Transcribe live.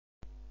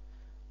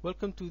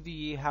Welcome to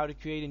the how to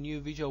create a new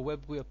Visual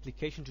WebGui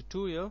application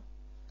tutorial.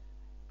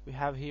 We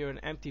have here an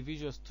empty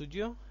Visual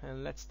Studio,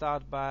 and let's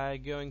start by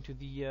going to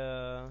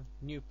the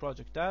new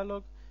project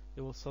dialog.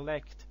 We will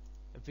select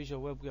a Visual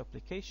WebGui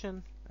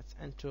application. Let's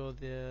enter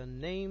the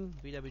name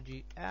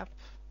VWG app,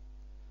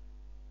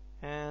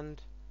 and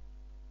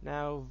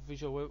now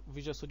Visual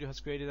Studio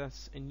has created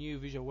us a new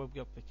Visual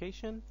WebGui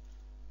application.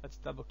 Let's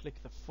double click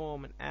the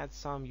form and add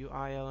some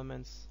UI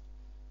elements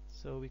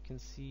so we can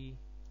see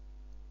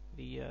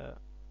the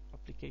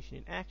application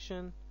in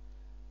action.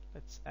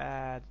 Let's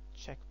add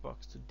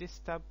checkbox to this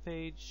tab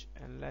page,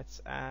 and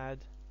let's add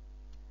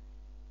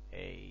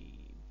a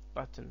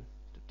button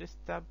to this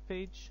tab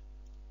page.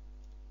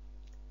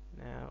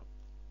 Now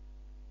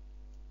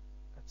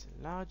let's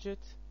enlarge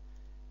it.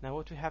 Now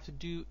what we have to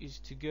do is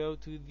to go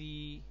to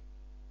the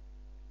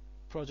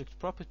project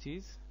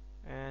properties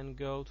and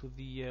go to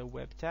the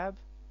web tab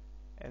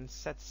and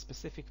set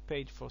specific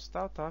page for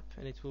startup,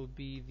 and it will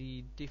be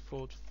the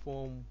default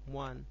form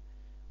 1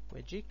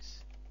 WebGui.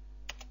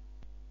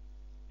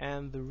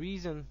 And the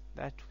reason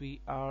that we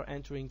are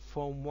entering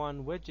form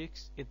 1 WebGui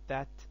is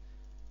that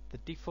the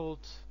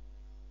default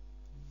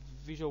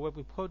Visual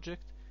WebGui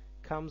project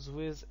comes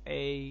with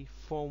a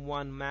form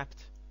 1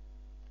 mapped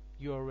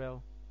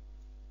URL.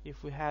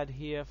 If we had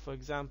here, for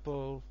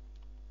example,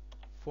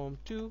 form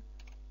 2,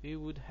 we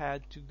would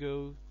have to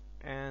go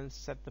and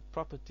set the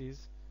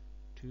properties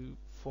to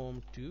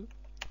form 2.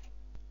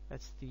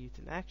 Let's see it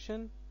in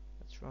action.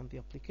 Let's run the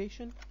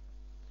application,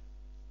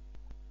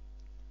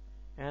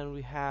 and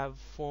we have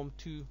form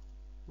 2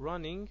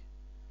 running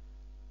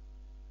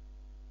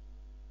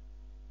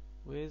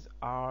with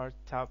our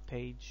tab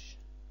page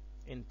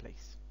in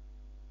place,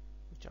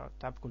 which our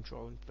tab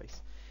control in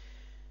place.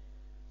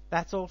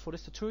 That's all for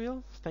this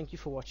tutorial. Thank you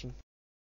for watching.